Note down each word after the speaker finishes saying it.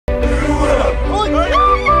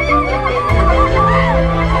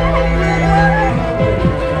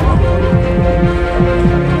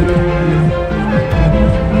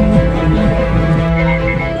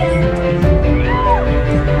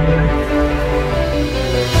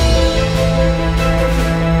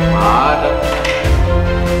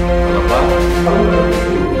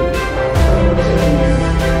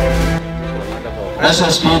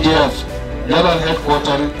SSPDF level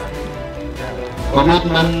headquarters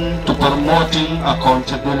commitment to promoting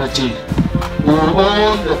accountability to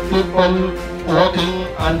all the people working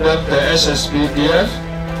under the SSPDF.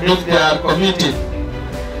 If they are committed,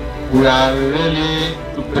 we are really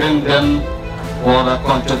to bring them for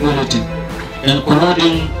accountability,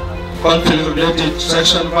 including conflict-related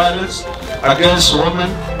sexual violence against women,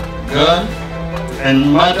 girls,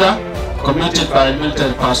 and murder committed by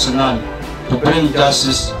military personnel, to bring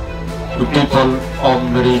justice to people of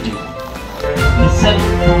Maridi. Listen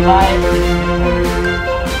to life.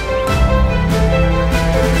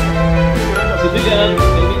 Civilians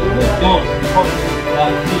need to be more because they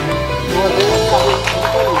are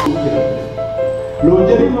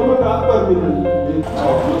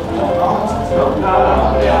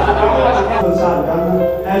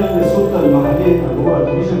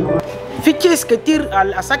في كيس كتير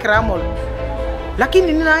العساكر عمل، لكن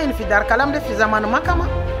إننا في دار كلام ده في زمان ما كما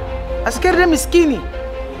عسكر ده مسكيني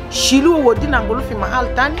شيلوه ودينا نقوله في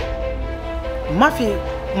محل تاني ما في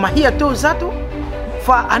ما هي تو ذاته،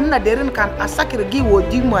 فأنا دارين كان عسكر جي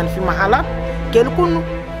وديمان في محلات كيكون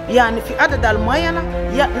يعني في عدد المعينة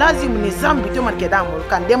لازم نظام بتومن كده عمل،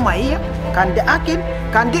 كان ده ماهية، كان ده أكل،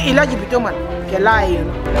 كان ده علاج بتومن كلاين.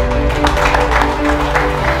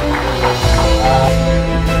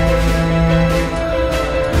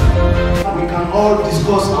 We can all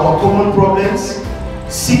discuss our common problems,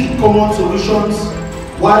 seek common solutions,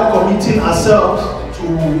 while committing ourselves to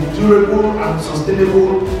durable and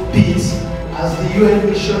sustainable peace. As the UN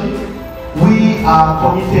mission, we are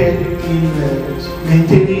committed in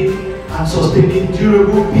maintaining and sustaining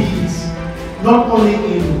durable peace, not only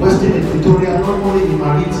in Western Equatoria, not only in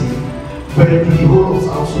Maridi, but in the whole of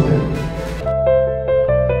South Sudan.